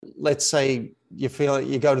let's say you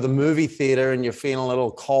go to the movie theater and you're feeling a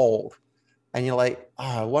little cold, and you're like,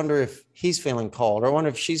 oh, I wonder if he's feeling cold, or I wonder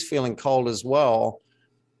if she's feeling cold as well.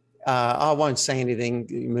 I won't say anything.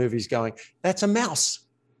 The movie's going. That's a mouse.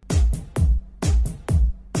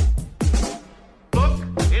 Look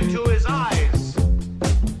into his eyes.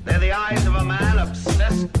 They're the eyes of a man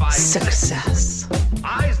obsessed by success.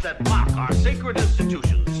 Eyes that mock our sacred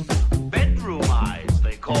institutions. Bedroom eyes,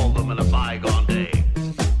 they call them in a bygone day.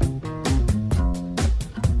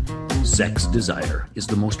 Sex desire is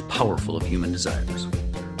the most powerful of human desires.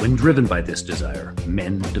 When driven by this desire,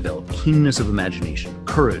 men develop keenness of imagination,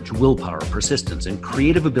 courage, willpower, persistence, and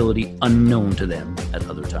creative ability unknown to them at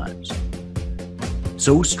other times.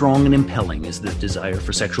 So strong and impelling is this desire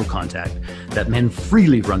for sexual contact that men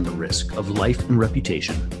freely run the risk of life and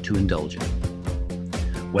reputation to indulge in.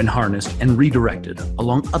 When harnessed and redirected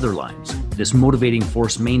along other lines, this motivating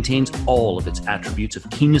force maintains all of its attributes of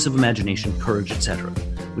keenness of imagination, courage, etc.,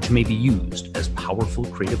 which may be used as powerful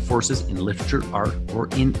creative forces in literature, art, or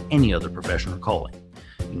in any other profession or calling,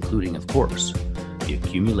 including, of course, the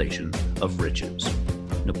accumulation of riches.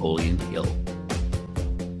 Napoleon Hill.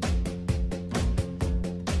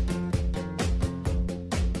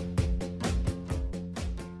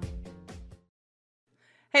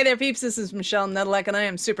 Hey there, peeps. This is Michelle Nedelec, and I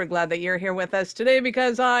am super glad that you're here with us today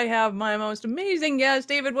because I have my most amazing guest,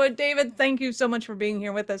 David Wood. David, thank you so much for being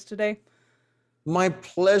here with us today. My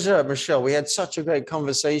pleasure, Michelle. We had such a great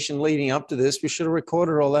conversation leading up to this. We should have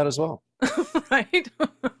recorded all that as well. Right?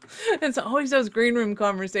 It's always those green room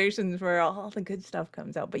conversations where all the good stuff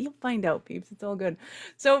comes out, but you'll find out, peeps. It's all good.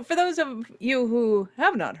 So for those of you who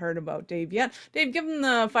have not heard about Dave yet, Dave, give them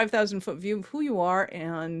the 5,000-foot view of who you are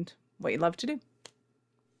and what you love to do.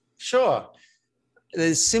 Sure.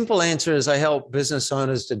 The simple answer is I help business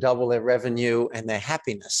owners to double their revenue and their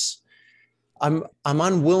happiness. I'm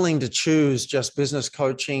unwilling to choose just business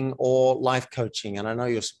coaching or life coaching, and I know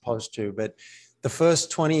you're supposed to, but the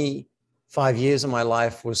first 25 years of my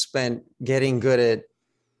life was spent getting good at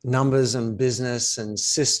numbers and business and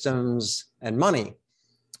systems and money.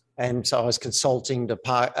 And so I was consulting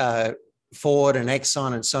to Ford and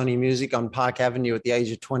Exxon and Sony Music on Park Avenue at the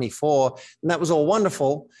age of 24, and that was all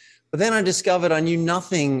wonderful. But then I discovered I knew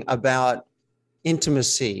nothing about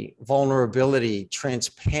intimacy, vulnerability,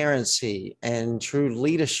 transparency, and true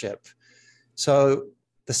leadership. So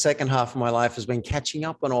the second half of my life has been catching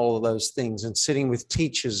up on all of those things and sitting with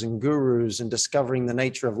teachers and gurus and discovering the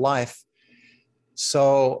nature of life.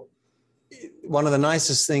 So one of the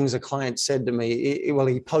nicest things a client said to me,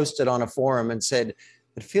 he posted on a forum and said,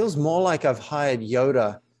 it feels more like I've hired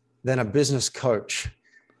Yoda than a business coach.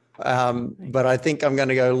 But I think I'm going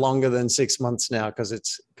to go longer than 6 months now because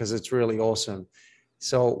it's really awesome.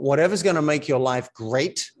 So whatever's going to make your life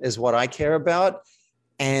great is what I care about.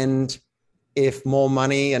 And if more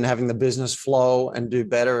money and having the business flow and do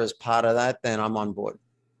better as part of that, then I'm on board.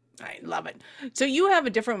 I love it. So you have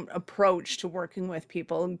a different approach to working with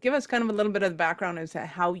people. Give us kind of a little bit of the background as to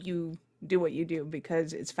how you do what you do,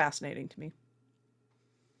 because it's fascinating to me.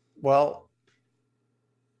 Well,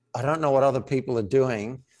 I don't know what other people are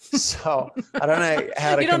doing. So I don't know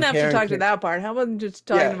how to. You don't have to talk to that part. How about just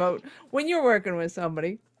talking about when you're working with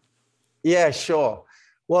somebody? Yeah, sure.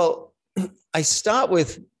 Well, I start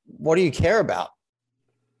with, what do you care about?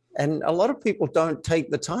 And a lot of people don't take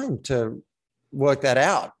the time to work that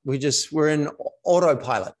out. We're in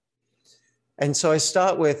autopilot. And so I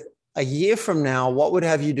start with, a year from now, what would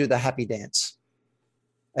have you do the happy dance?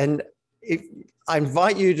 And if I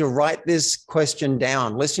invite you to write this question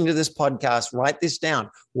down, listening to this podcast, write this down.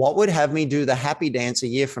 What would have me do the happy dance a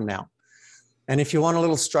year from now? And if you want a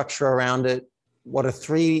little structure around it, what are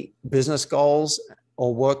 3 business goals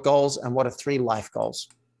or work goals, and what are 3 life goals?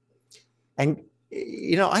 And,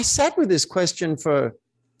 I sat with this question for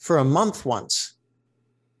a month once.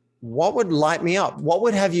 What would light me up? What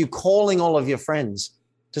would have you calling all of your friends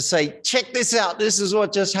to say, check this out, this is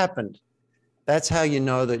what just happened? That's how you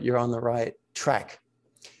know that you're on the right track.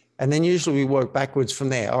 And then usually we work backwards from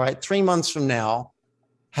there. All right, 3 months from now,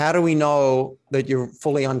 how do we know that you're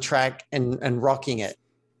fully on track and rocking it?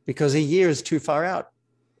 Because a year is too far out.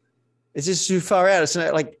 It's just too far out. It's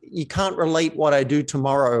not, like, you can't relate what I do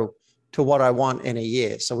tomorrow to what I want in a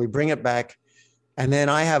year. So we bring it back. And then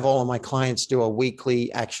I have all of my clients do a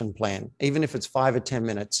weekly action plan, even if it's 5 or 10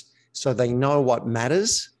 minutes, so they know what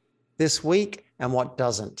matters this week and what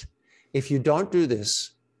doesn't. If you don't do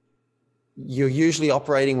this, you're usually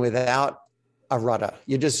operating without a rudder.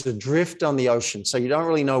 You're just adrift on the ocean. So you don't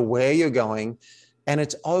really know where you're going. And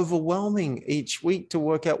it's overwhelming each week to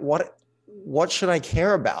work out what should I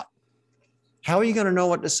care about? How are you going to know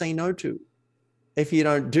what to say no to? if you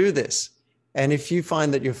don't do this. And if you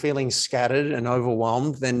find that you're feeling scattered and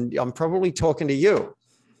overwhelmed, then I'm probably talking to you.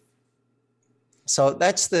 So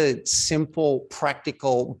that's the simple,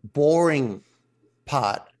 practical, boring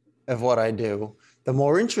part of what I do. The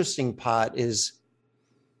more interesting part is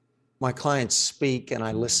my clients speak and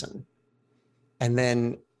I listen. And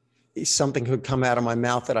then something could come out of my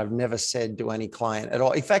mouth that I've never said to any client at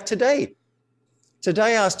all. In fact, today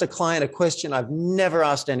I asked a client a question I've never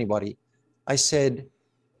asked anybody. I said,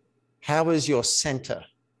 how is your center?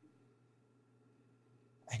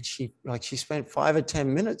 And she spent 5 or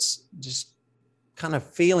 10 minutes just kind of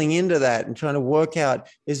feeling into that and trying to work out,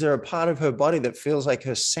 is there a part of her body that feels like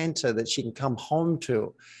her center that she can come home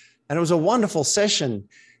to? And it was a wonderful session.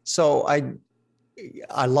 So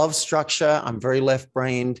I love structure. I'm very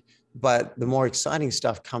left-brained, but the more exciting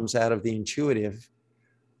stuff comes out of the intuitive.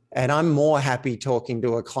 And I'm more happy talking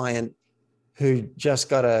to a client who just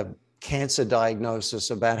got a cancer diagnosis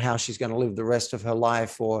about how she's going to live the rest of her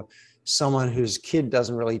life, or someone whose kid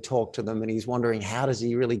doesn't really talk to them and he's wondering, how does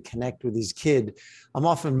he really connect with his kid? I'm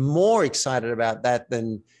often more excited about that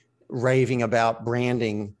than raving about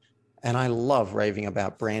branding. And I love raving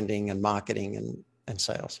about branding and marketing and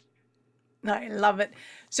sales. I love it.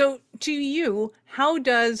 So to you, how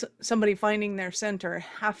does somebody finding their center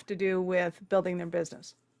have to do with building their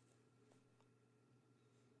business?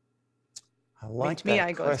 I like to me, that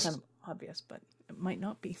I go, it's question. kind of obvious, but it might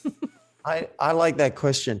not be. I like that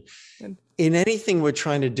question. Good. In anything we're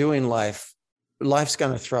trying to do in life, life's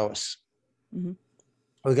going to throw us. Mm-hmm.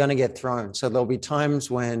 We're going to get thrown. So there'll be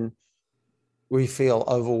times when we feel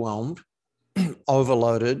overwhelmed,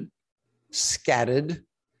 overloaded, scattered,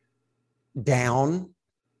 down.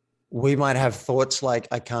 We might have thoughts like,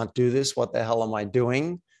 I can't do this. What the hell am I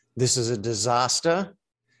doing? This is a disaster.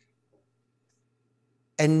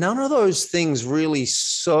 And none of those things really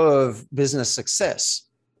serve business success.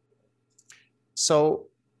 So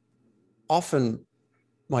often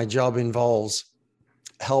my job involves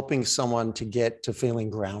helping someone to get to feeling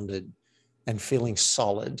grounded and feeling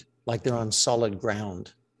solid, like they're on solid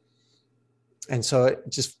ground. And so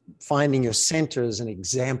just finding your center is an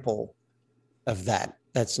example of that.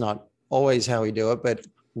 That's not always how we do it, but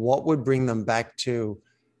what would bring them back to,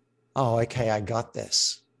 oh, okay, I got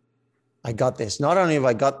this. I got this. Not only have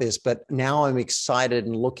I got this, but now I'm excited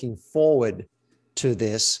and looking forward to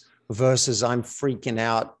this versus I'm freaking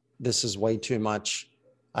out. This is way too much.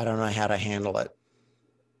 I don't know how to handle it.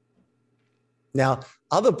 Now,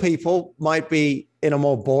 other people might be in a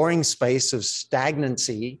more boring space of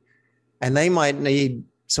stagnancy, and they might need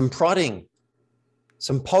some prodding,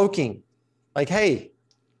 some poking, like, hey,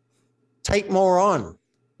 take more on.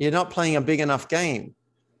 You're not playing a big enough game.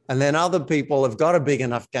 And then other people have got a big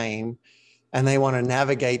enough game and they want to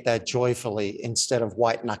navigate that joyfully instead of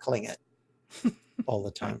white knuckling it all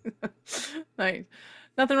the time. Nice.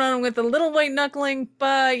 Nothing wrong with a little white knuckling,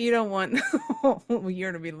 but you don't want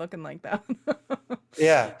you're to be looking like that.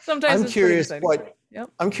 Yeah. Sometimes I'm it's curious pretty exciting. Yep.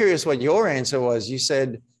 I'm curious what your answer was. You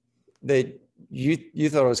said that you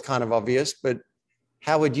thought it was kind of obvious, but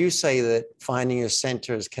how would you say that finding your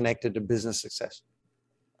center is connected to business success?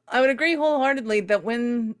 I would agree wholeheartedly that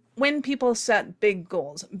when people set big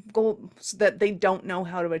goals that they don't know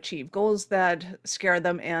how to achieve, goals that scare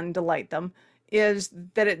them and delight them, is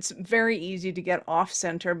that it's very easy to get off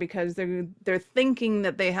center because they're thinking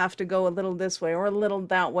that they have to go a little this way or a little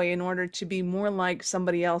that way in order to be more like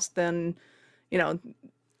somebody else than, to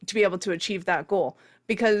be able to achieve that goal,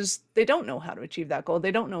 because they don't know how to achieve that goal.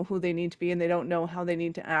 They don't know who they need to be and they don't know how they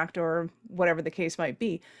need to act or whatever the case might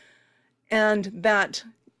be. And that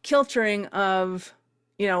kiltering of,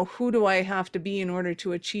 who do I have to be in order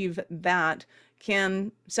to achieve that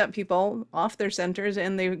can set people off their centers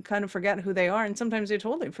and they kind of forget who they are. And sometimes they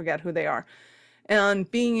totally forget who they are. And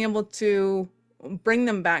being able to bring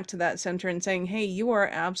them back to that center and saying, hey, you are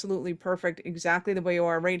absolutely perfect exactly the way you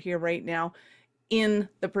are right here, right now, in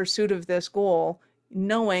the pursuit of this goal,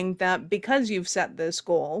 knowing that because you've set this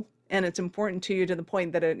goal and it's important to you to the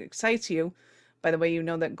point that it excites you. By the way, you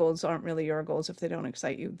know that goals aren't really your goals if they don't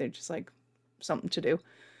excite you. They're just like something to do.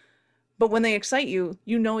 But when they excite you,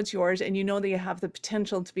 you know it's yours and you know that you have the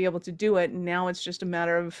potential to be able to do it. And now it's just a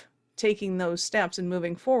matter of taking those steps and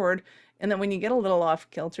moving forward. And then when you get a little off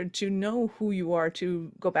kilter, to know who you are,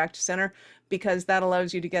 to go back to center, because that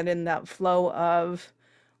allows you to get in that flow of,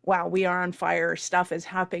 wow, we are on fire. Stuff is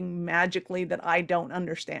happening magically that I don't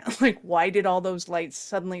understand. Like, why did all those lights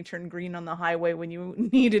suddenly turn green on the highway when you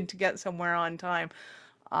needed to get somewhere on time?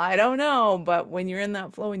 I don't know, but when you're in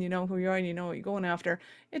that flow and you know who you are and you know what you're going after,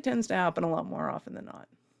 it tends to happen a lot more often than not.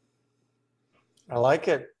 I like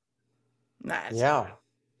it. Nice. Yeah.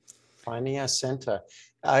 Finding our center.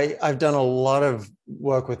 I've done a lot of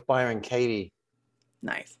work with Byron Katie.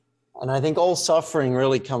 Nice. And I think all suffering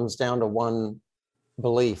really comes down to one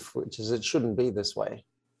belief, which is it shouldn't be this way.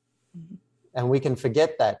 Mm-hmm. And we can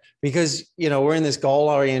forget that because, we're in this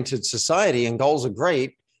goal-oriented society and goals are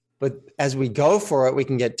great. But as we go for it, we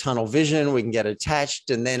can get tunnel vision, we can get attached,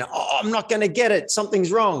 and then, I'm not going to get it.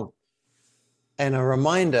 Something's wrong. And a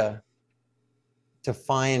reminder to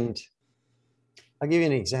find, I'll give you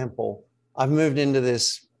an example. I've moved into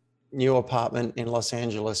this new apartment in Los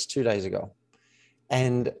Angeles 2 days ago.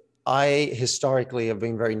 And I historically have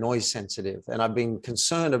been very noise sensitive, and I've been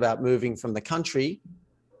concerned about moving from the country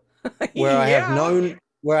where I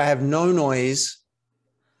have no noise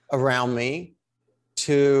around me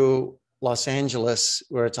to Los Angeles,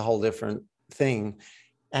 where it's a whole different thing.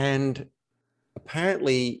 And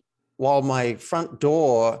apparently, while my front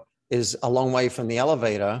door is a long way from the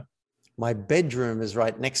elevator, my bedroom is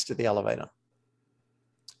right next to the elevator.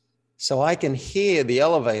 So I can hear the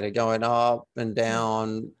elevator going up and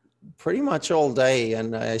down pretty much all day,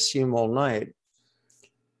 and I assume all night.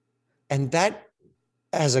 And that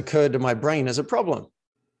has occurred to my brain as a problem,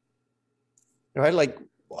 right? Like,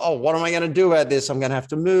 what am I going to do about this? I'm going to have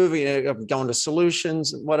to move, I'm going to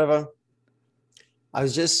solutions, whatever. I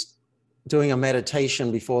was just doing a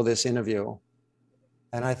meditation before this interview,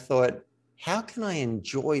 and I thought, how can I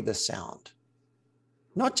enjoy the sound?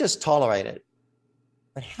 Not just tolerate it,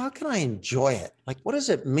 but how can I enjoy it? Like, what does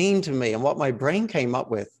it mean to me? And what my brain came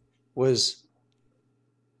up with was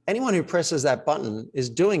anyone who presses that button is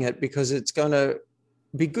doing it because it's going to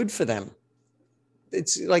be good for them.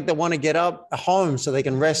 It's like they want to get up home so they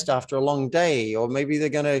can rest after a long day, or maybe they're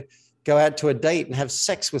going to go out to a date and have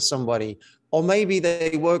sex with somebody, or maybe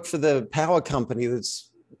they work for the power company that's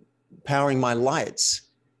powering my lights.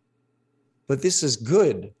 But this is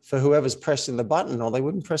good for whoever's pressing the button, or they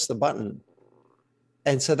wouldn't press the button.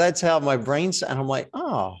 And so that's how my brain's, and I'm like,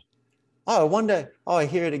 I wonder, I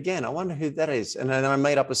hear it again. I wonder who that is. And then I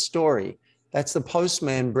made up a story. That's the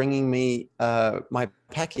postman bringing me my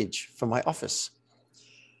package for my office.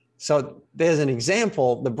 So there's an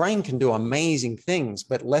example. The brain can do amazing things,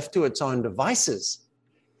 but left to its own devices,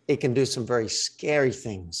 it can do some very scary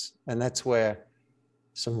things. And that's where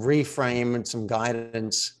some reframe and some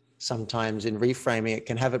guidance sometimes in reframing it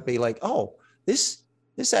can have it be like, this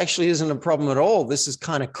actually isn't a problem at all. This is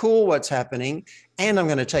kind of cool what's happening. And I'm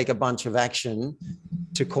going to take a bunch of action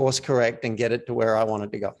to course correct and get it to where I want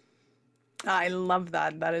it to go. I love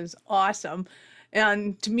that. That is awesome.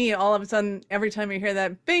 And to me, all of a sudden, every time you hear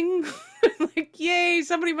that bing, like, yay,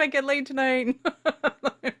 somebody might get laid tonight.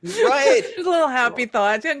 Right. Just a little happy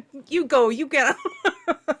thought. And you go, you get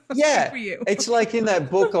it. Yeah. Good for you. It's like in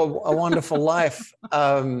that book, A Wonderful Life.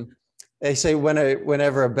 They say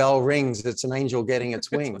whenever a bell rings, it's an angel getting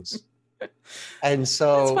its wings. And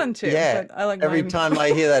so, it's fun too. Yeah, but I like every mine. time I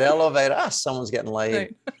hear that elevator, someone's getting laid.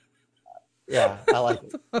 Right. Yeah, I like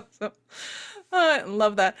it. Awesome. I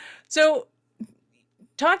love that. So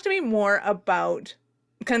talk to me more about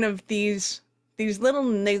kind of these little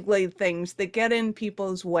niggly things that get in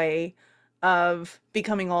people's way of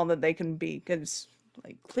becoming all that they can be. Because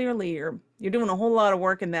like clearly you're doing a whole lot of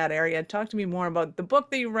work in that area. Talk to me more about the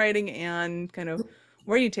book that you're writing and kind of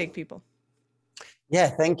where you take people. Yeah,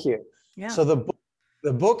 thank you. Yeah. So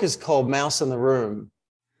the book is called Mouse in the Room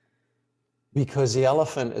because the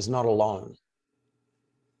elephant is not alone.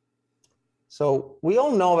 So we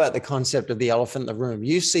all know about the concept of the elephant in the room.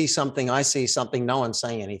 You see something, I see something, no one's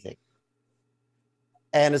saying anything.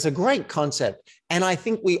 And it's a great concept. And I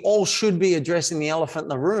think we all should be addressing the elephant in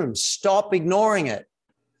the room. Stop ignoring it.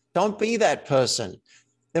 Don't be that person.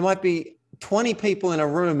 There might be 20 people in a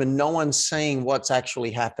room and no one's saying what's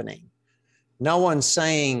actually happening. No one's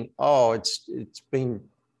saying, it's been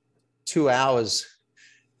 2 hours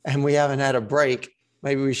and we haven't had a break.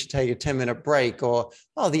 Maybe we should take a 10-minute break, or,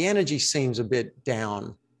 the energy seems a bit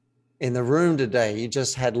down in the room today. You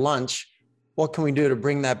just had lunch. What can we do to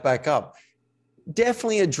bring that back up?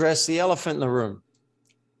 Definitely address the elephant in the room.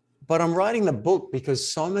 But I'm writing the book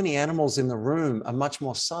because so many animals in the room are much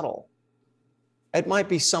more subtle. It might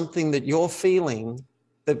be something that you're feeling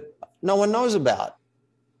that no one knows about,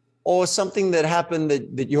 or something that happened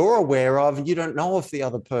that you're aware of and you don't know if the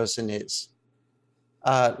other person is.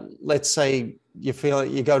 Let's say you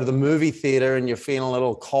go to the movie theater and you're feeling a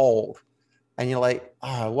little cold and you're like,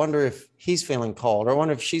 I wonder if he's feeling cold, or I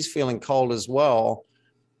wonder if she's feeling cold as well.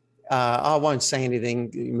 I won't say anything,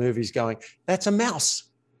 the movie's going. That's a mouse.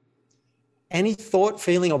 Any thought,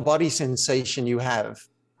 feeling, or body sensation you have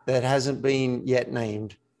that hasn't been yet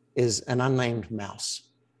named is an unnamed mouse.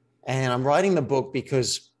 And I'm writing the book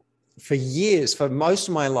because for years, for most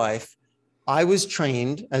of my life, I was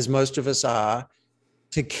trained, as most of us are,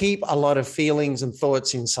 to keep a lot of feelings and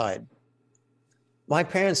thoughts inside. My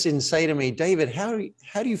parents didn't say to me, David, how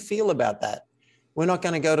do you feel about that? We're not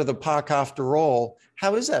going to go to the park after all.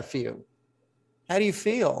 How is that for you? How do you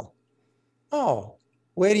feel? Oh,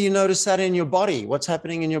 where do you notice that in your body? What's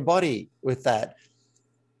happening in your body with that?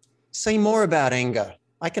 Say more about anger.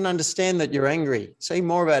 I can understand that you're angry. Say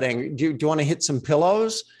more about anger. Do you want to hit some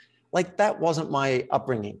pillows? Like, that wasn't my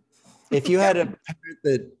upbringing. If you had a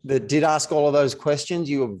parent that did ask all of those questions,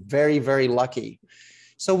 you were very, very lucky.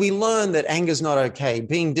 So we learned that anger is not okay.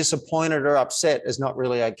 Being disappointed or upset is not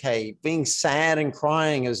really okay. Being sad and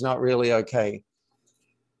crying is not really okay.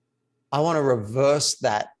 I want to reverse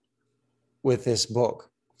that with this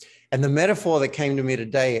book. And the metaphor that came to me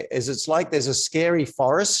today is, it's like there's a scary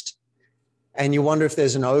forest and you wonder if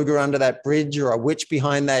there's an ogre under that bridge or a witch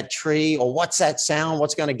behind that tree, or what's that sound?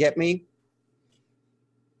 What's going to get me?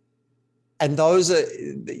 And those are,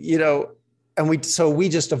 and we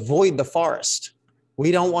just avoid the forest.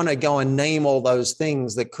 We don't want to go and name all those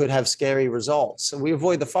things that could have scary results. So we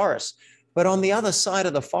avoid the forest. But on the other side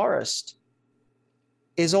of the forest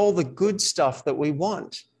is all the good stuff that we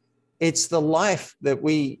want. It's the life that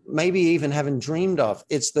we maybe even haven't dreamed of.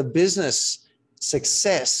 It's the business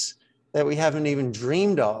success that we haven't even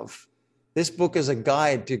dreamed of. This book is a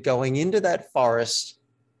guide to going into that forest,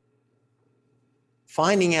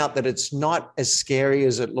 finding out that it's not as scary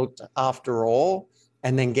as it looked after all,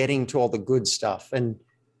 and then getting to all the good stuff. And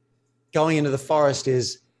going into the forest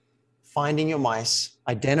is finding your mice,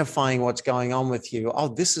 identifying what's going on with you. Oh,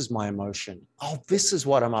 this is my emotion. Oh, this is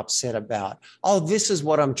what I'm upset about. Oh, this is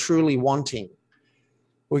what I'm truly wanting.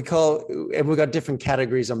 We've got different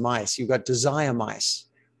categories of mice. You've got desire mice.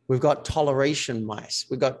 We've got toleration mice.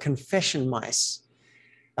 We've got confession mice.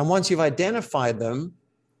 And once you've identified them,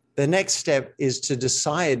 the next step is to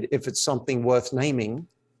decide if it's something worth naming.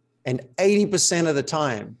 And 80% of the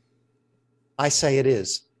time, I say it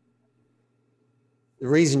is. The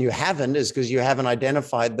reason you haven't is because you haven't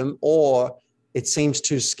identified them, or it seems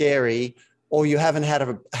too scary, or you haven't had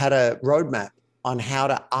a roadmap on how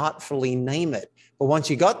to artfully name it. But once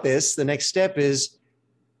you got this, the next step is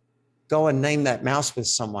go and name that mouse with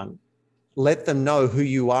someone. Let them know who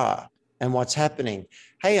you are and what's happening.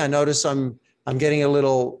 Hey, I notice I'm getting a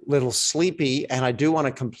little sleepy and I do want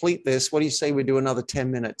to complete this. What do you say we do another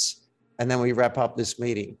 10 minutes and then we wrap up this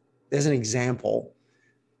meeting? There's an example,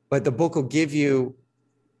 but the book will give you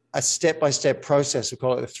a step-by-step process. We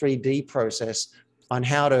call it the 3D process on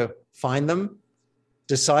how to find them.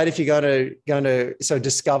 Decide if you're going to, so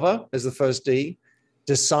discover is the first D.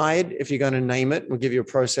 Decide if you're going to name it. We'll give you a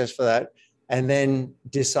process for that. And then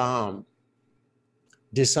disarm.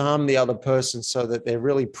 Disarm the other person so that they're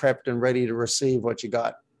really prepped and ready to receive what you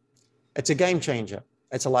got. It's a game changer.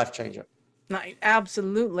 It's a life changer.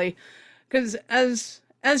 Absolutely. Because as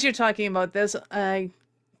you're talking about this, I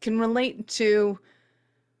can relate to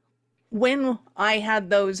when I had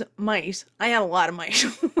those mice. I had a lot of mice.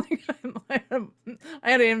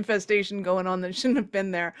 I had an infestation going on that shouldn't have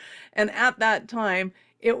been there. And at that time,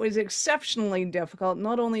 it was exceptionally difficult,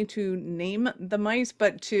 not only to name the mice,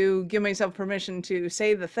 but to give myself permission to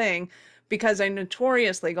say the thing, because I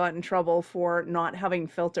notoriously got in trouble for not having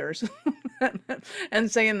filters and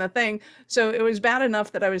saying the thing. So it was bad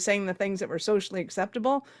enough that I was saying the things that were socially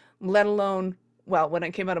acceptable, let alone, well, when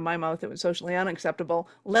it came out of my mouth, it was socially unacceptable,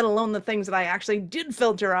 let alone the things that I actually did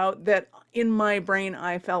filter out that in my brain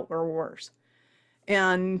I felt were worse.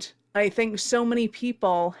 And I think so many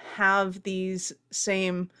people have these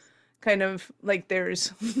same kind of, like,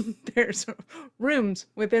 there's rooms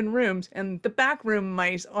within rooms, and the back room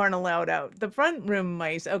mice aren't allowed out. The front room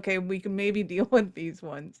mice, okay, we can maybe deal with these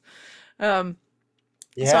ones. Yeah,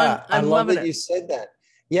 so I'm love loving that it. you said that.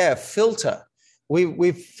 Yeah, filter.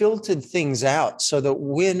 We've filtered things out so that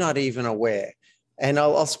we're not even aware. And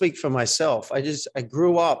I'll speak for myself. I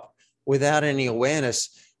grew up without any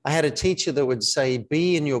awareness. I had a teacher that would say,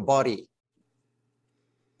 be in your body.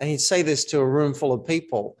 And he'd say this to a room full of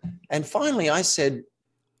people. And finally I said,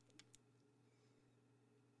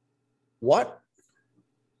 what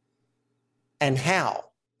and how?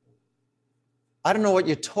 I don't know what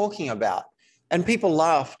you're talking about. And people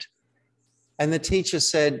laughed. And the teacher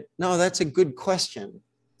said, no, that's a good question.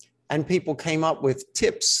 And people came up with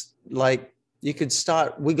tips, like you could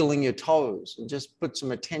start wiggling your toes and just put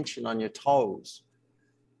some attention on your toes.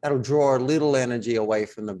 That'll draw a little energy away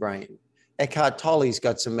from the brain. Eckhart Tolle's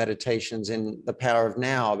got some meditations in The Power of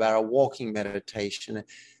Now about a walking meditation.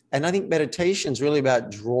 And I think meditation is really about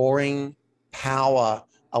drawing power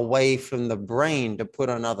away from the brain to put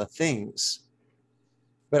on other things.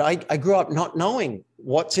 But I grew up not knowing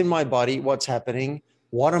what's in my body, what's happening,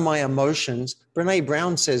 what are my emotions. Brene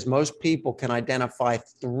Brown says most people can identify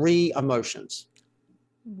 3 emotions.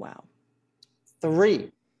 Wow.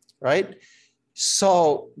 3, right?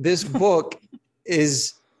 So this book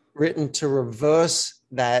is written to reverse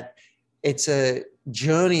that. It's a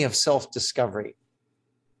journey of self-discovery.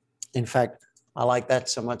 In fact, I like that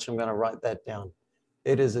so much, I'm going to write that down.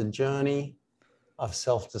 It is a journey of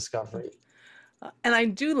self-discovery. And I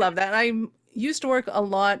do love that. I used to work a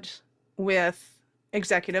lot with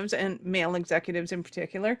executives and male executives in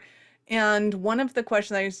particular. And one of the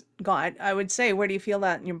questions I got, I would say, where do you feel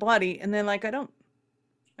that in your body? And then like, I don't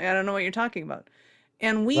know what you're talking about.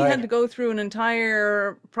 And we had to go through an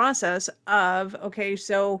entire process of, okay,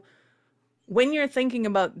 so when you're thinking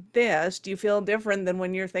about this, do you feel different than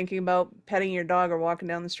when you're thinking about petting your dog or walking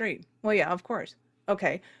down the street? Well, yeah, of course.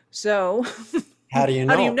 Okay. So how do you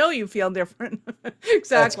know? How do you know you feel different?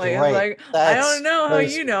 Exactly. I'm like, I don't know how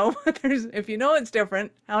you know. If you know it's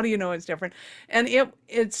different, how do you know it's different? And I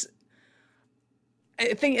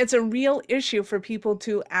think it's a real issue for people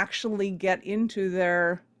to actually get into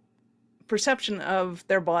their perception of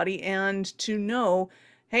their body and to know,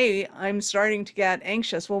 hey, I'm starting to get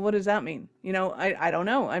anxious. Well, what does that mean? You know, I don't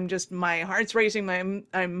know. My heart's racing.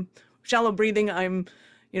 I'm shallow breathing.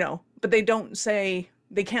 But they don't say,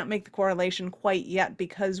 they can't make the correlation quite yet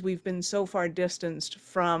because we've been so far distanced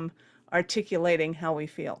from articulating how we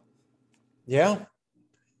feel. Yeah.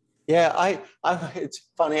 Yeah. It's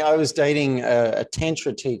funny. I was dating a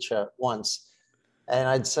Tantra teacher once, and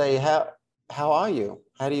I'd say, how are you?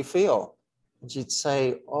 How do you feel? And she'd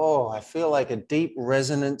say, oh, I feel like a deep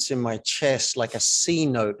resonance in my chest, like a C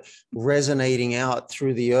note resonating out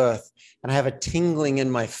through the earth. And I have a tingling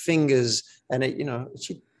in my fingers. And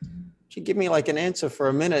she'd give me like an answer for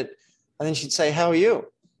a minute. And then she'd say, how are you?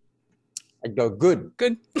 I'd go, good.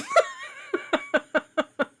 Good.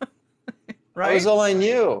 Right. That was all I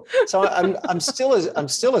knew. So I'm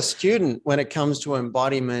still a student when it comes to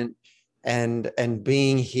embodiment and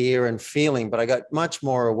being here and feeling, but I got much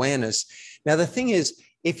more awareness. Now, the thing is,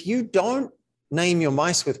 if you don't name your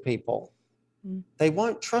mice with people, they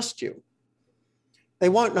won't trust you. They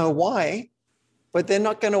won't know why, but they're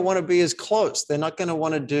not going to want to be as close. They're not going to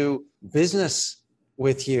want to do business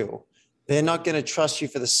with you. They're not going to trust you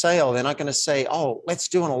for the sale. They're not going to say, oh, let's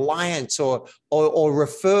do an alliance or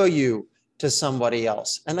refer you to somebody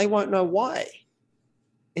else. And they won't know why.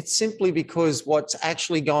 It's simply because what's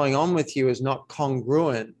actually going on with you is not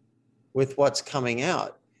congruent with what's coming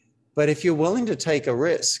out. But if you're willing to take a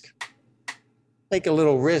risk, take a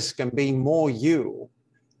little risk and be more you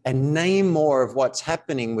and name more of what's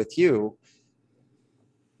happening with you,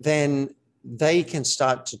 then they can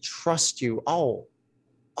start to trust you. Oh,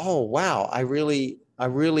 wow, I really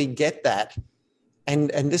get that.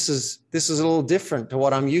 And this is a little different to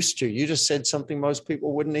what I'm used to. You just said something most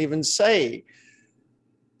people wouldn't even say.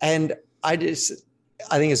 And I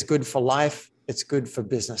think it's good for life. It's good for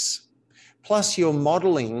business. Plus you're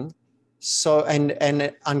modeling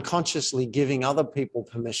and unconsciously giving other people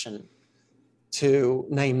permission to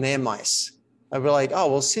name their mice. I'd be like,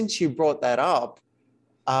 oh, well, since you brought that up,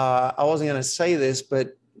 I wasn't going to say this,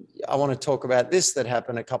 but I want to talk about this that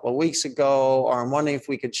happened a couple of weeks ago, or I'm wondering if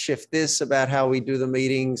we could shift this about how we do the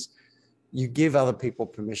meetings. You give other people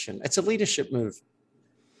permission. It's a leadership move.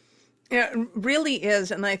 Yeah, it really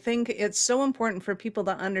is. And I think it's so important for people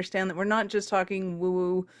to understand that we're not just talking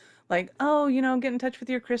woo-woo, like, oh, get in touch with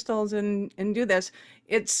your crystals and do this.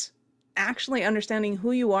 It's actually understanding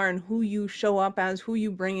who you are and who you show up as, who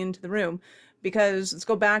you bring into the room. Because let's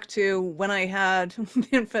go back to when I had the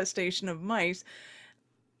infestation of mice,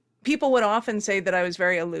 people would often say that I was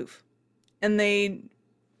very aloof. And they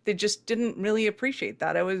just didn't really appreciate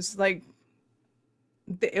that. It was like,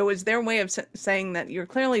 it was their way of saying that you're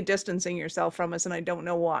clearly distancing yourself from us and I don't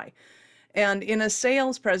know why. And in a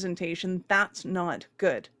sales presentation, that's not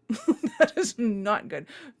good. That is not good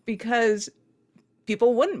because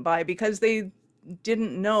people wouldn't buy because they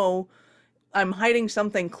didn't know I'm hiding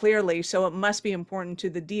something clearly. So it must be important to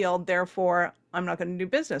the deal. Therefore, I'm not going to do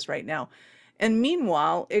business right now. And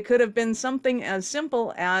meanwhile, it could have been something as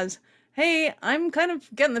simple as, hey, I'm kind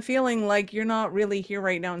of getting the feeling like you're not really here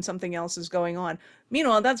right now and something else is going on.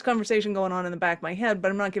 Meanwhile, that's a conversation going on in the back of my head,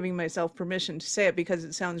 but I'm not giving myself permission to say it because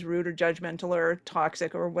it sounds rude or judgmental or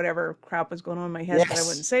toxic or whatever crap was going on in my head. Yes. But I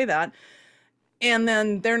wouldn't say that. And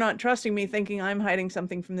then they're not trusting me, thinking I'm hiding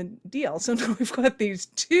something from the deal. So now we've got these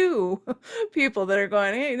two people that are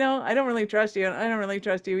going, hey, no, I don't really trust you. And I don't really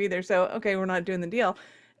trust you either. So, okay, we're not doing the deal.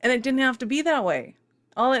 And it didn't have to be that way.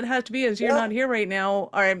 All it has to be is you're Yeah. not here right now,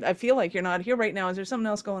 or I feel like you're not here right now. Is there something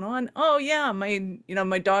else going on? Oh yeah,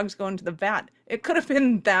 my dog's going to the vet. It could have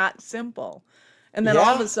been that simple. And then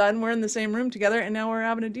all of Yeah. a sudden we're in the same room together and now we're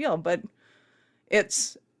having a deal. But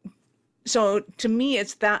it's so to me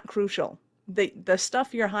it's that crucial. The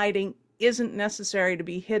stuff you're hiding isn't necessary to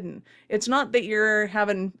be hidden. It's not that you're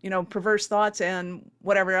having, perverse thoughts and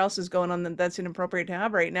whatever else is going on that's inappropriate to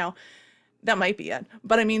have right now. That might be it.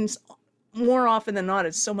 But I mean, more often than not,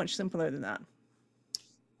 it's so much simpler than that.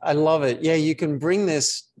 I love it. Yeah, you can bring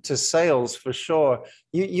this to sales for sure.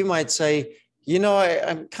 You might say,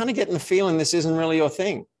 I'm kind of getting the feeling this isn't really your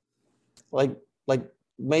thing. Like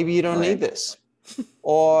maybe you don't Right. need this.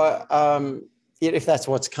 Or if that's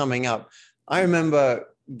what's coming up. I remember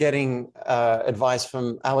getting advice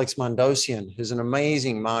from Alex Mondosian, who's an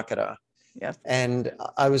amazing marketer. Yes. And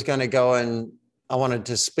I was going to go and I wanted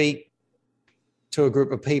to speak to a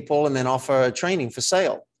group of people and then offer a training for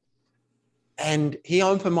sale. And he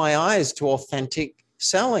opened my eyes to authentic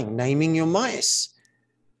selling, naming your mice.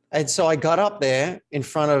 And so I got up there in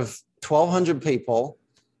front of 1,200 people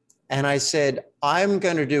and I said, I'm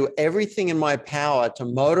going to do everything in my power to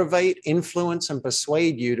motivate, influence, and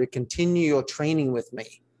persuade you to continue your training with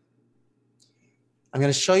me. I'm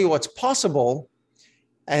going to show you what's possible.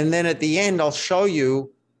 And then at the end, I'll show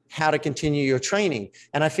you how to continue your training.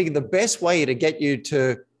 And I figured the best way to get you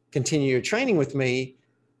to continue your training with me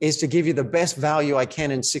is to give you the best value I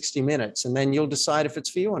can in 60 minutes. And then you'll decide if it's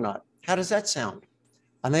for you or not. How does that sound?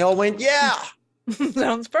 And they all went, yeah.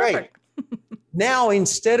 Sounds Great. perfect. Now,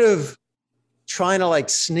 instead of trying to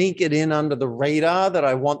sneak it in under the radar that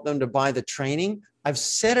I want them to buy the training, I've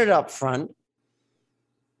set it up front.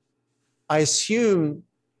 I assume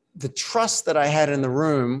the trust that I had in the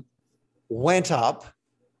room went up.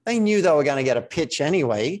 They knew they were going to get a pitch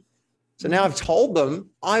anyway. So now I've told them,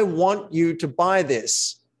 I want you to buy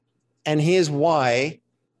this. And here's why.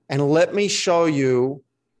 And let me show you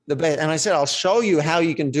the best. And I said, I'll show you how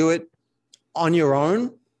you can do it on your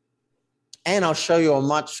own. And I'll show you a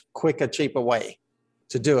much quicker, cheaper way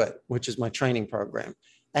to do it, which is my training program.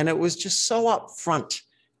 And it was just so upfront.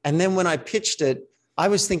 And then when I pitched it, I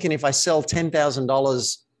was thinking if I sell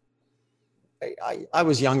 $10,000, I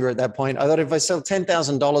was younger at that point. I thought if I sell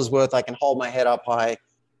 $10,000 worth, I can hold my head up high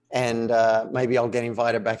and maybe I'll get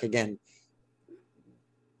invited back again.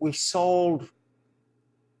 We sold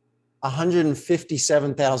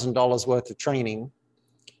 $157,000 worth of training.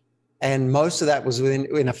 And most of that was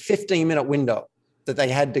in a 15-minute window that they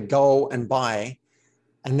had to go and buy.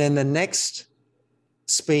 And then the next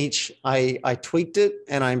speech, I tweaked it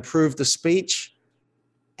and I improved the speech.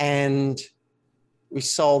 And we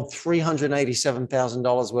sold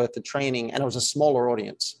 $387,000 worth of training, and it was a smaller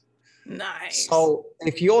audience. Nice. So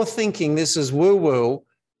if you're thinking this is woo-woo,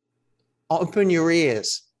 open your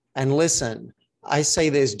ears and listen. I say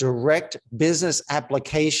there's direct business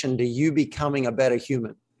application to you becoming a better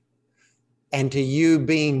human and to you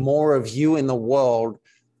being more of you in the world.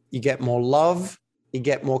 You get more love, you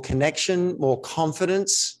get more connection, more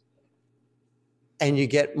confidence, and you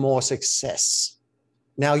get more success.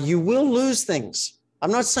 Now, you will lose things.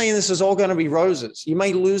 I'm not saying this is all going to be roses. You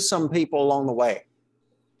may lose some people along the way.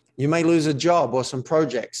 You may lose a job or some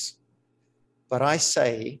projects. But I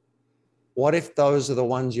say, what if those are the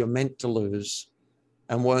ones you're meant to lose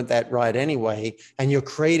and weren't that right anyway? And you're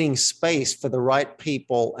creating space for the right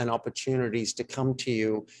people and opportunities to come to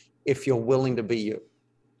you if you're willing to be you.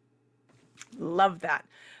 Love that.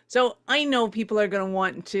 So I know people are going to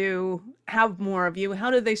want to have more of you.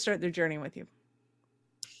 How do they start their journey with you?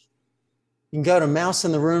 You can go to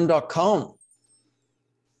mouseintheroom.com.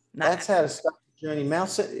 Nice. That's how to start the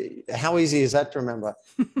journey. How easy is that to remember?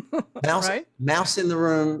 Right?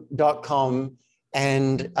 Mouseintheroom.com.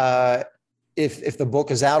 And if the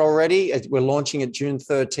book is out already, we're launching it June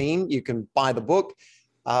 13. You can buy the book.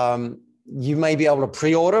 You may be able to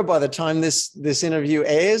pre-order by the time this interview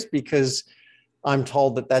airs, because I'm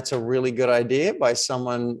told that that's a really good idea by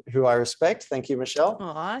someone who I respect. Thank you, Michelle.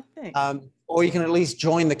 Aw, thanks. Or you can at least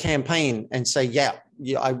join the campaign and say, yeah,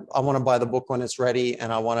 I want to buy the book when it's ready,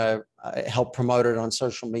 and I want to help promote it on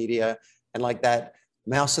social media and like that.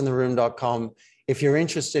 Mouseintheroom.com. If you're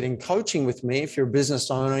interested in coaching with me, if you're a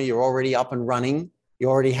business owner, you're already up and running, you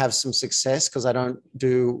already have some success, because I don't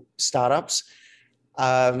do startups,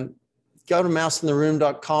 go to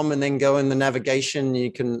mouseintheroom.com and then go in the navigation.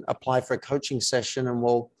 You can apply for a coaching session and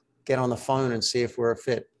we'll get on the phone and see if we're a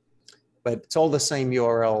fit. But it's all the same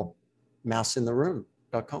URL,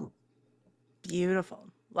 mouseintheroom.com. Beautiful.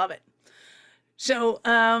 Love it. So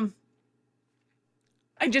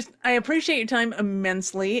I appreciate your time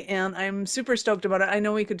immensely, and I'm super stoked about it. I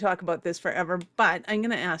know we could talk about this forever, but I'm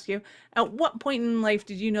going to ask you, at what point in life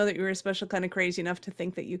did you know that you were a special kind of crazy enough to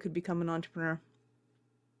think that you could become an entrepreneur?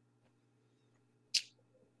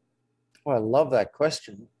 Oh, I love that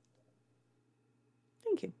question.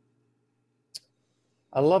 Thank you.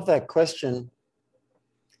 I love that question.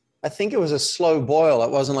 I think it was a slow boil.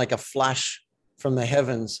 It wasn't like a flash from the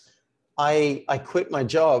heavens. I quit my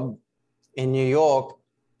job in New York,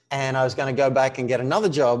 and I was going to go back and get another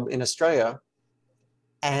job in Australia.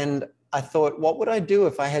 And I thought, what would I do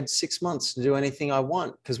if I had 6 months to do anything I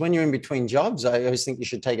want? Because when you're in between jobs, I always think you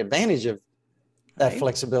should take advantage of that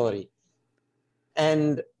flexibility.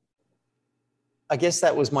 And I guess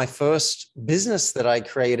that was my first business that I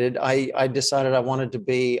created. I decided I wanted to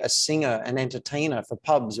be a singer and entertainer for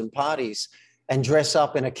pubs and parties and dress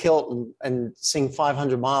up in a kilt and sing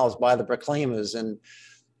 500 Miles by the Proclaimers and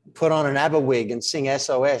put on an ABBA wig and sing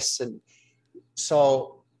SOS. And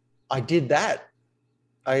so I did that.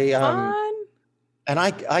 And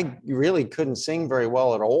I really couldn't sing very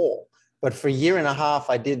well at all. But for a year and a half,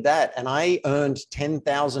 I did that. And I earned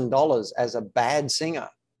 $10,000 as a bad singer.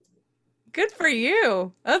 Good for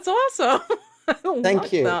you. That's awesome.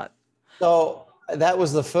 Thank you. That. So that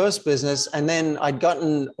was the first business. And then I'd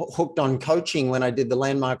gotten hooked on coaching when I did the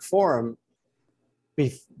Landmark Forum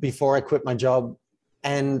before I quit my job.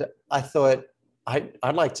 And I thought,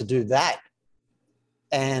 I'd like to do that.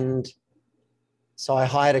 And so I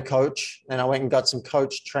hired a coach, and I went and got some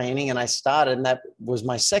coach training, and I started, and that was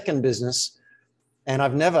my second business. And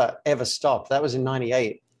I've never, ever stopped. That was in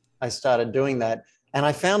 98. I started doing that. And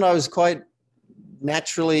I found I was quite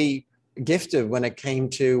naturally gifted when it came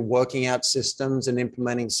to working out systems and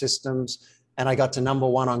implementing systems. And I got to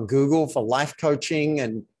 #1 on Google for life coaching,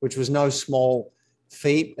 and which was no small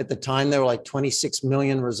feat. At the time, there were like 26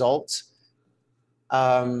 million results.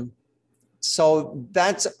 So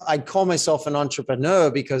I'd call myself an entrepreneur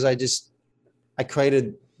because I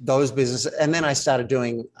created those businesses. And then I started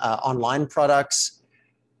doing online products.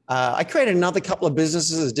 I created another couple of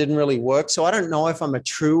businesses that didn't really work. So I don't know if I'm a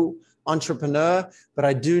true entrepreneur, but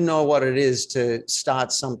I do know what it is to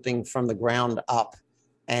start something from the ground up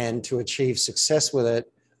and to achieve success with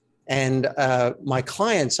it. And my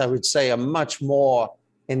clients, I would say, are much more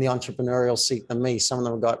in the entrepreneurial seat than me. Some of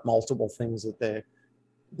them have got multiple things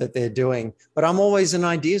that they're doing, but I'm always an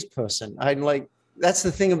ideas person. That's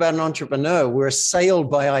the thing about an entrepreneur. We're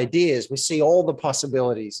assailed by ideas. We see all the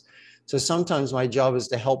possibilities. So sometimes my job is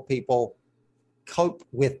to help people cope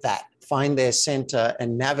with that, find their center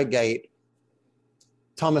and navigate.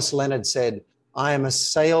 Thomas Leonard said, I am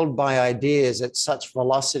assailed by ideas at such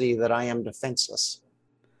velocity that I am defenseless.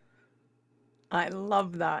 I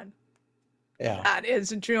love that. Yeah. That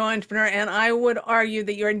is a true entrepreneur. And I would argue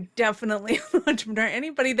that you're definitely an entrepreneur.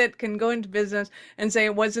 Anybody that can go into business and say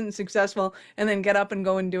it wasn't successful and then get up and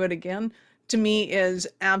go and do it again, to me is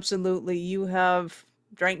absolutely, you have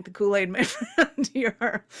drank the Kool-Aid, my friend.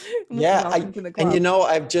 And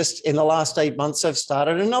I've just, in the last 8 months, I've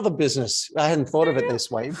started another business. I hadn't thought of it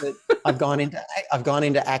this way, but I've gone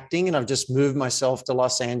into acting, and I've just moved myself to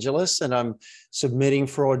Los Angeles, and I'm submitting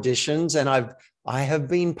for auditions, and I have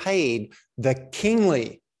been paid the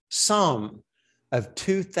kingly sum of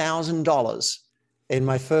 $2,000 in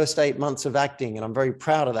my first 8 months of acting, and I'm very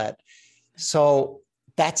proud of that. So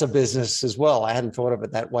that's a business as well. I hadn't thought of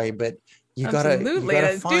it that way, but you gotta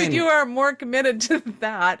find... Dude, you are more committed to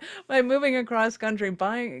that by moving across country,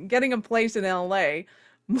 getting a place in LA,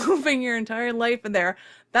 moving your entire life in there.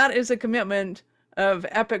 That is a commitment of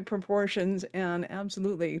epic proportions and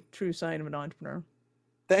absolutely true sign of an entrepreneur.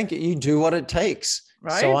 Thank you. You do what it takes.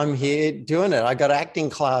 Right. So I'm here doing it. I got acting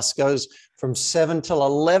class, goes from 7 till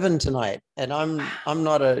 11 tonight, and I'm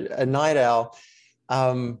not a night owl.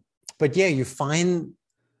 But yeah, you find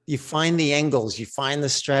the angles, you find the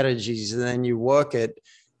strategies, and then you work it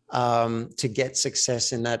to get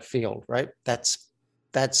success in that field, right? That's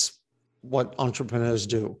what entrepreneurs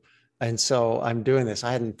do. And so I'm doing this.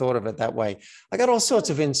 I hadn't thought of it that way. I got all sorts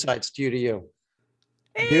of insights due to you.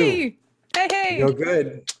 Hey, hey. You're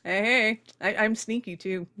good. Hey. I'm sneaky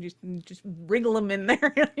too. Just wriggle them in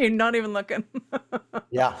there. You're not even looking.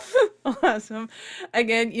 Yeah. Awesome.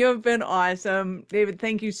 Again, you have been awesome. David,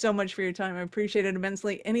 thank you so much for your time. I appreciate it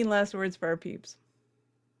immensely. Any last words for our peeps?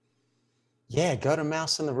 Yeah, go to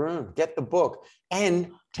Mouse in the Room, get the book,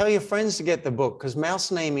 and tell your friends to get the book, because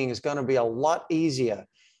mouse naming is going to be a lot easier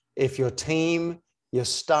if your team, your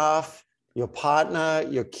staff, your partner,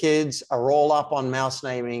 your kids are all up on mouse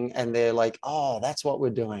naming, and they're like, oh, that's what we're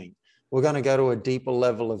doing. We're going to go to a deeper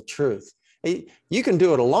level of truth. You can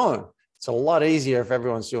do it alone. It's a lot easier if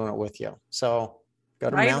everyone's doing it with you. So Go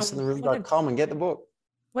to Right? mouseintheroom.com and get the book.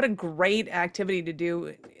 What a great activity to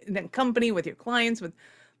do in a company with your clients.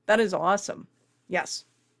 That is awesome. Yes.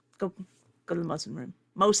 Go to the Mouse in the Room.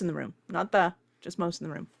 Mouse in the Room. Not just Mouse in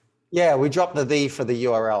the Room. Yeah, we dropped the for the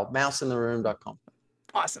URL, mouseintheroom.com.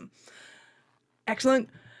 Awesome. Excellent.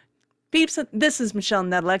 Peeps, this is Michelle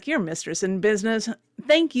Nedelec, your mistress in business.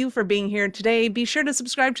 Thank you for being here today. Be sure to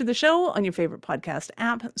subscribe to the show on your favorite podcast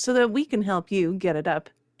app so that we can help you get it up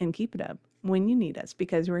and keep it up when you need us,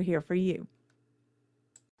 because we're here for you.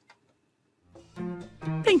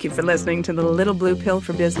 Thank you for listening to the Little Blue Pill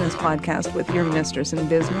for Business podcast with your mistress in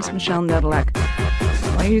business, Michelle Nedelec.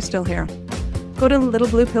 Why are you still here? Go to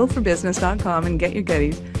littlebluepillforbusiness.com and get your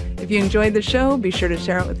goodies. If you enjoyed the show, be sure to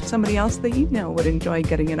share it with somebody else that you know would enjoy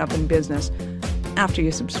getting it up in business after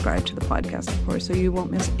you subscribe to the podcast, of course, so you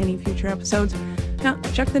won't miss any future episodes. Now,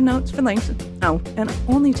 check the notes for links. Oh, and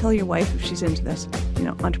only tell your wife if she's into this,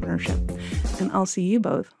 entrepreneurship. And I'll see you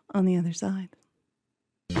both on the other side.